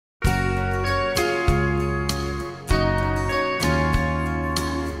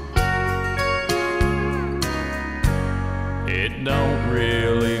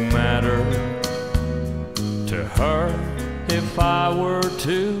were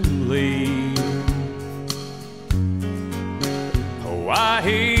to leave. Why,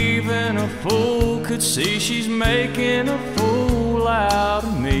 even a fool could see she's making a fool out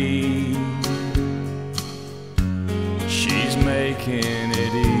of me. She's making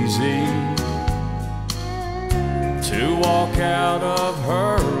it easy to walk out of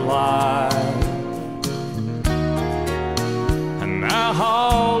her life. And now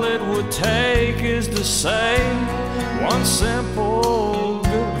all it would take is to say one simple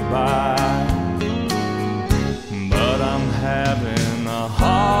goodbye. But I'm having a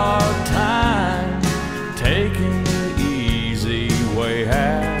hard time taking the easy way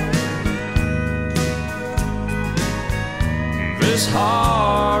out. This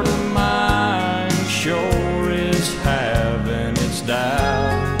heart of mine sure is having its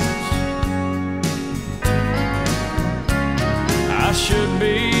doubts. I should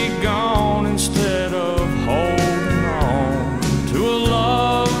be gone instead of holding on to a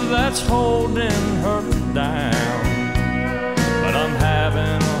love that's holding her down. But I'm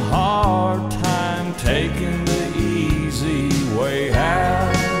having a hard time taking the easy way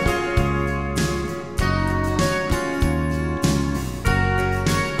out.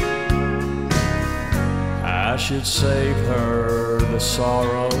 I should save her the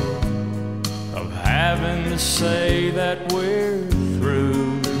sorrow of having to say that we're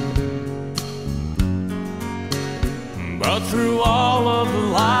through. But through all of the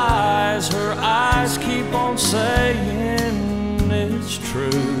lies, her eyes keep on saying it's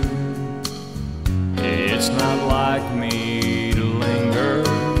true. It's not like me to linger.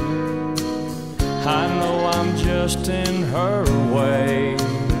 I know I'm just in her way.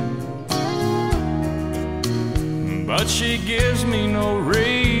 But she gives me no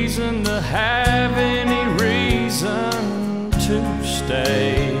reason to have any reason to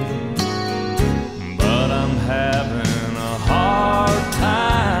stay.